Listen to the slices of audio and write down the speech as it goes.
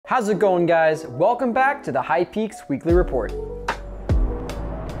How's it going, guys? Welcome back to the High Peaks Weekly Report.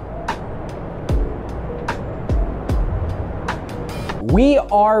 We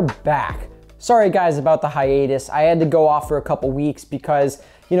are back. Sorry guys about the hiatus. I had to go off for a couple weeks because,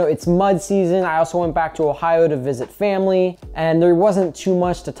 you know, it's mud season. I also went back to Ohio to visit family and there wasn't too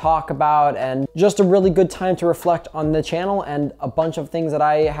much to talk about and just a really good time to reflect on the channel and a bunch of things that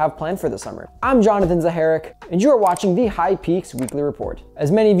I have planned for the summer. I'm Jonathan Zaharek and you are watching the High Peaks Weekly Report.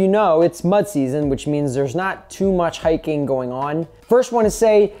 As many of you know, it's mud season, which means there's not too much hiking going on. First want to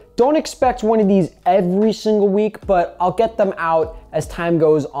say, don't expect one of these every single week, but I'll get them out as time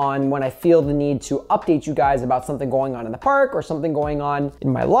goes on when I feel the need to update you guys about something going on in the park or something going on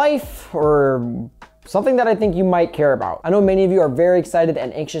in my life or something that I think you might care about. I know many of you are very excited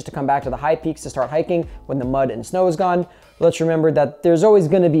and anxious to come back to the high peaks to start hiking when the mud and snow is gone. Let's remember that there's always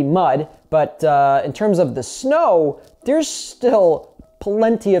going to be mud, but in terms of the snow, there's still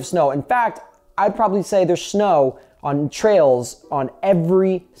plenty of snow. In fact, I'd probably say there's snow on trails on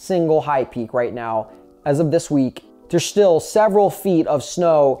every single high peak right now. As of this week, there's still several feet of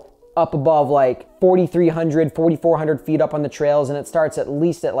snow up above like 4,300, 4,400 feet up on the trails, and it starts at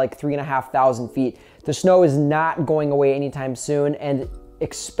least at like 3,500 feet. The snow is not going away anytime soon, and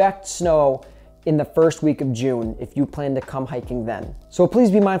expect snow in the first week of June if you plan to come hiking then. So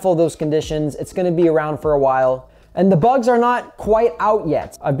please be mindful of those conditions. It's gonna be around for a while. And the bugs are not quite out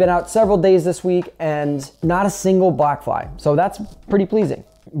yet. I've been out several days this week and not a single black fly. So that's pretty pleasing,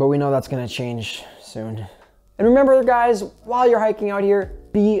 but we know that's gonna change soon. And remember guys, while you're hiking out here,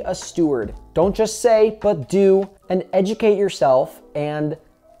 be a steward. Don't just say, but do, and educate yourself and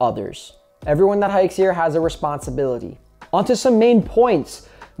others. Everyone that hikes here has a responsibility. Onto some main points.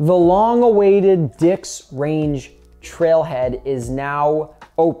 The long-awaited Dick's Range trailhead is now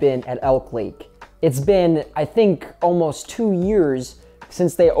open at Elk Lake. It's been, I think, almost 2 years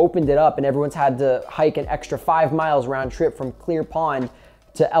since they opened it up and everyone's had to hike an extra 5 miles round trip from Clear Pond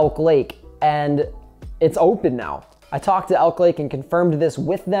to Elk Lake, and it's open now. I talked to Elk Lake and confirmed this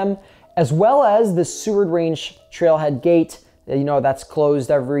with them, as well as the Seward Range trailhead gate. You know, that's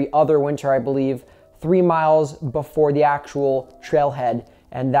closed every other winter, I believe, 3 miles before the actual trailhead.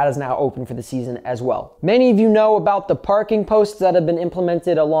 And that is now open for the season as well. Many of you know about the parking posts that have been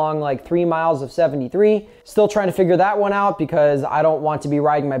implemented along like 3 miles of 73. Still trying to figure that one out because I don't want to be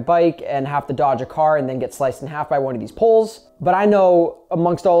riding my bike and have to dodge a car and then get sliced in half by one of these poles. But I know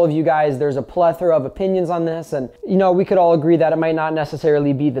amongst all of you guys, there's a plethora of opinions on this, and you know, we could all agree that it might not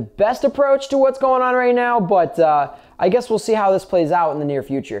necessarily be the best approach to what's going on right now, but I guess we'll see how this plays out in the near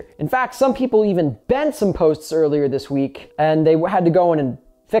future. In fact, some people even bent some posts earlier this week and they had to go in and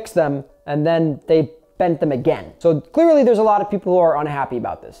fix them and then they bent them again. So clearly there's a lot of people who are unhappy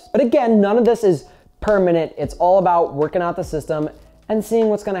about this. But again, none of this is permanent. It's all about working out the system and seeing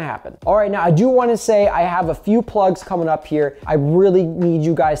what's gonna happen. All right, now I do wanna say I have a few plugs coming up here. I really need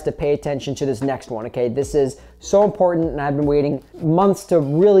you guys to pay attention to this next one, okay? This is so important and I've been waiting months to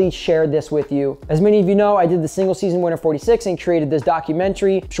really share this with you. As many of you know, I did the single season Winter 46 and created this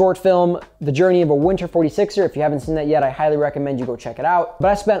documentary, short film, The Journey of a Winter 46er. If you haven't seen that yet, I highly recommend you go check it out.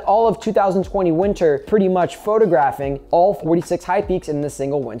 But I spent all of 2020 winter pretty much photographing all 46 high peaks in the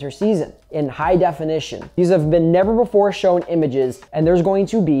single winter season in high definition. These have been never before shown images, and there's going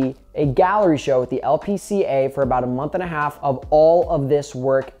to be a gallery show at the LPCA for about a month and a half of all of this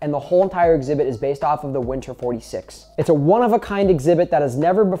work, and the whole entire exhibit is based off of the Winter 46. It's a one-of-a-kind exhibit that has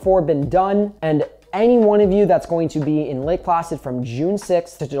never before been done, and any one of you that's going to be in Lake Placid from June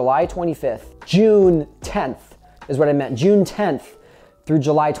 6th to July 25th, June 10th is what I meant, June 10th through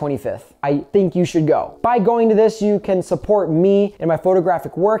July 25th. I think you should go. By going to this, you can support me in my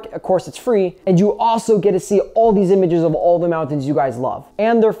photographic work. Of course, it's free. And you also get to see all these images of all the mountains you guys love.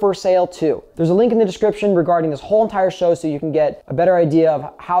 And they're for sale too. There's a link in the description regarding this whole entire show so you can get a better idea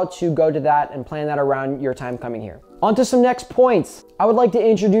of how to go to that and plan that around your time coming here. On to some next points. I would like to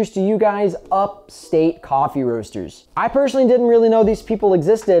introduce to you guys Upstate Coffee Roasters. I personally didn't really know these people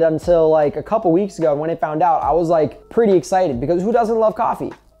existed until like a couple weeks ago. When I found out, I was like pretty excited because who doesn't love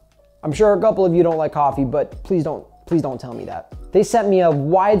coffee? I'm sure a couple of you don't like coffee, but please don't tell me that. They sent me a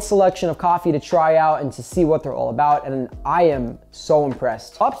wide selection of coffee to try out and to see what they're all about, and I am so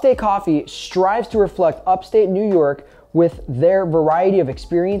impressed. Upstate Coffee strives to reflect upstate New York with their variety of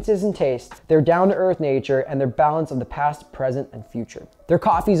experiences and tastes, their down-to-earth nature, and their balance of the past, present, and future. Their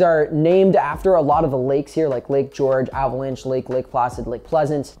coffees are named after a lot of the lakes here, like Lake George, Avalanche Lake, Lake Placid, Lake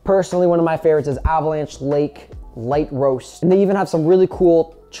Pleasant. Personally, one of my favorites is Avalanche Lake Light Roast. And they even have some really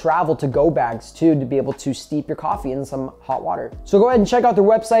cool travel to go bags too, to be able to steep your coffee in some hot water. So go ahead and check out their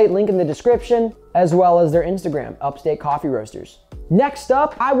website, link in the description, as well as their Instagram, Upstate Coffee Roasters. Next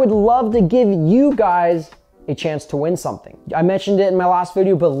up, I would love to give you guys a chance to win something. I mentioned it in my last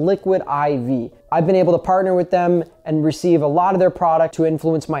video, but Liquid IV. I've been able to partner with them and receive a lot of their product to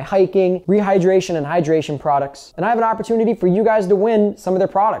influence my hiking, rehydration, and hydration products. And I have an opportunity for you guys to win some of their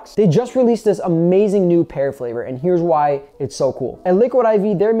products. They just released this amazing new pear flavor, and here's why it's so cool. At Liquid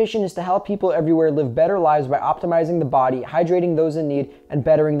IV, their mission is to help people everywhere live better lives by optimizing the body, hydrating those in need, and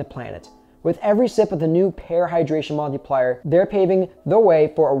bettering the planet. With every sip of the new Pear Hydration Multiplier, they're paving the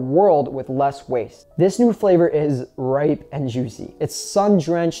way for a world with less waste. This new flavor is ripe and juicy. It's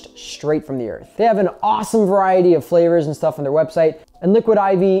sun-drenched straight from the earth. They have an awesome variety of flavors and stuff on their website, and Liquid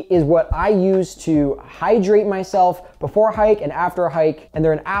IV is what I use to hydrate myself before a hike and after a hike, and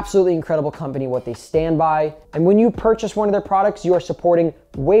they're an absolutely incredible company, what they stand by. And when you purchase one of their products, you are supporting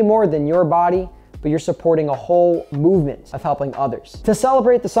way more than your body, but you're supporting a whole movement of helping others. To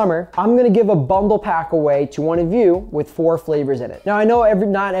celebrate the summer, I'm gonna give a bundle pack away to one of you with 4 flavors in it. Now I know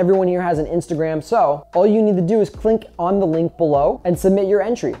not everyone here has an Instagram, so all you need to do is click on the link below and submit your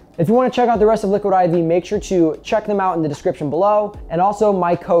entry. If you wanna check out the rest of Liquid IV, make sure to check them out in the description below, and also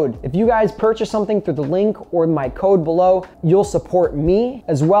my code. If you guys purchase something through the link or my code below, you'll support me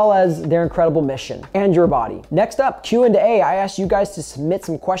as well as their incredible mission and your body. Next up, Q&A. I asked you guys to submit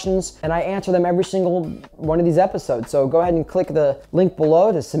some questions and I answer them every single one of these episodes. So go ahead and click the link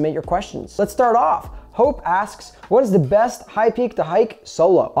below to submit your questions. Let's start off. Hope asks, what is the best high peak to hike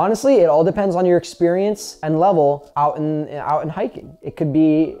solo? Honestly, it all depends on your experience and level out in hiking. It could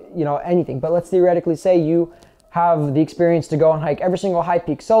be, anything, but let's theoretically say you have the experience to go and hike every single high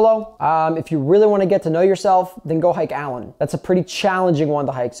peak solo. If you really want to get to know yourself, then go hike Allen. That's a pretty challenging one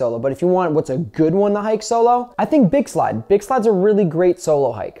to hike solo, but if you want what's a good one to hike solo, I think Big Slide. Big Slide's a really great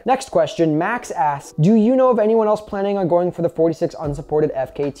solo hike. Next question, Max asks, do you know of anyone else planning on going for the 46 unsupported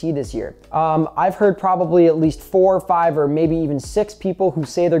FKT this year? I've heard probably at least 4 or 5 or maybe even 6 people who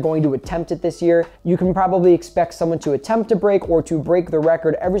say they're going to attempt it this year. You can probably expect someone to attempt to break or to break the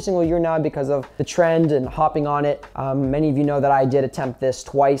record every single year now because of the trend and hopping on it. Many of you know that I did attempt this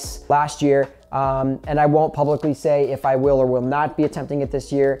twice last year, and I won't publicly say if I will or will not be attempting it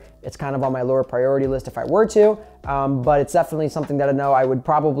this year. It's kind of on my lower priority list if I were to, but it's definitely something that I know I would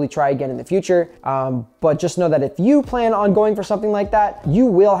probably try again in the future. But just know that if you plan on going for something like that, you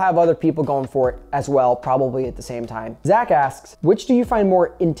will have other people going for it as well, probably at the same time. Zach asks, which do you find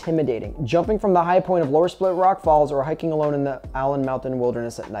more intimidating, jumping from the high point of Lower Split Rock Falls or hiking alone in the Allen Mountain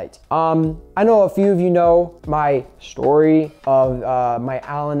Wilderness at night? I know a few of you know my story of my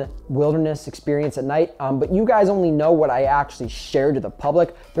Allen Wilderness experience at night, but you guys only know what I actually shared to the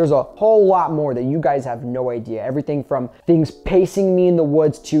public. There's a whole lot more that you guys have no idea. Everything from things pacing me in the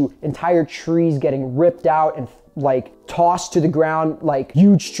woods to entire trees getting ripped out and like tossed to the ground, like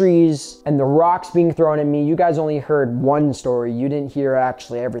huge trees and the rocks being thrown at me. You guys only heard one story. You didn't hear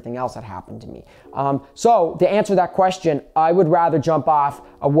actually everything else that happened to me. So to answer that question, I would rather jump off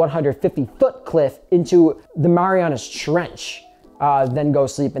a 150-foot cliff into the Marianas Trench then go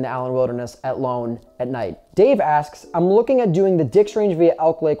sleep in the Allen Wilderness alone at night. Dave asks, I'm looking at doing the Dix Range via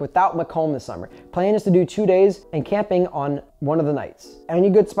Elk Lake without Macomb this summer. Plan is to do 2 days and camping on one of the nights. Any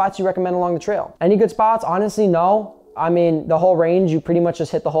good spots you recommend along the trail? Any good spots? Honestly, no. I mean, the whole range, you pretty much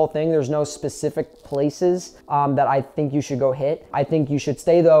just hit the whole thing. There's no specific places that I think you should go hit. I think you should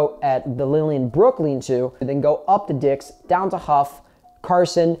stay though at the Lillian Brook lean-to, and then go up to Dix, down to Huff,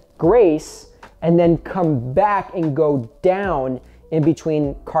 Carson, Grace, and then come back and go down in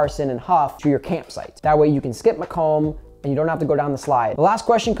between Carson and Huff to your campsite. That way you can skip Macomb and you don't have to go down the slide. The last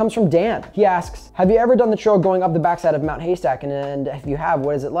question comes from Dan. He asks, have you ever done the trail going up the backside of Mount Haystack? And if you have,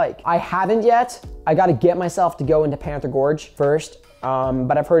 what is it like? I haven't yet. I gotta get myself to go into Panther Gorge first,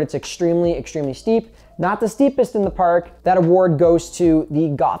 but I've heard it's extremely, extremely steep. Not the steepest in the park. That award goes to the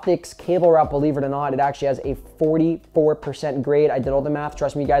Gothix cable route, believe it or not. It actually has a 44% grade. I did all the math.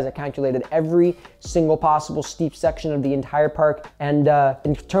 Trust me, guys, I calculated every single possible steep section of the entire park. And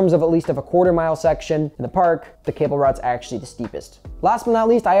in terms of at least of a quarter-mile section in the park, the cable route's actually the steepest. Last but not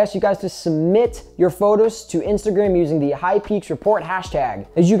least, I asked you guys to submit your photos to Instagram using the High Peaks Report hashtag.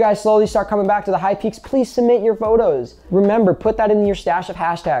 As you guys slowly start coming back to the high peaks, please submit your photos. Remember, put that in your stash of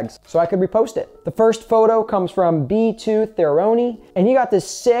hashtags so I could repost it. The first photo comes from B2 Theroni, and he got this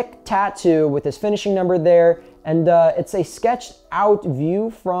sick tattoo with his finishing number there, and it's a sketched out view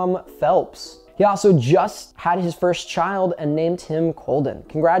from Phelps. He also just had his first child and named him Colden.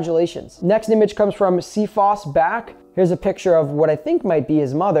 Congratulations. Next image comes from CFOS Back. Here's a picture of what I think might be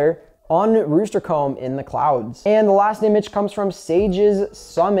his mother on Roostercomb in the clouds. And the last image comes from Sage's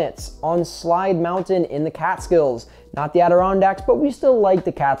Summits on Slide Mountain in the Catskills. Not the Adirondacks, but we still like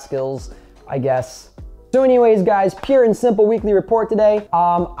the Catskills, I guess. So anyways, guys, pure and simple weekly report today.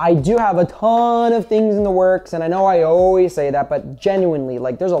 I do have a ton of things in the works, and I know I always say that, but genuinely,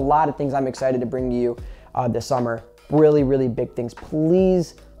 like, there's a lot of things I'm excited to bring to you this summer. Really, really big things.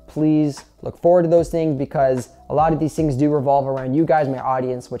 Please look forward to those things, because a lot of these things do revolve around you guys, my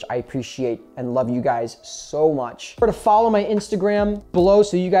audience, which I appreciate and love you guys so much. Remember to follow my Instagram below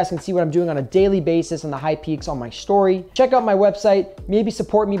so you guys can see what I'm doing on a daily basis and the high peaks on my story. Check out my website, maybe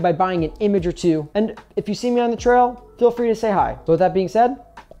support me by buying an image or two. And if you see me on the trail, feel free to say hi. So with that being said,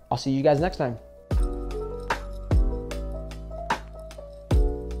 I'll see you guys next time.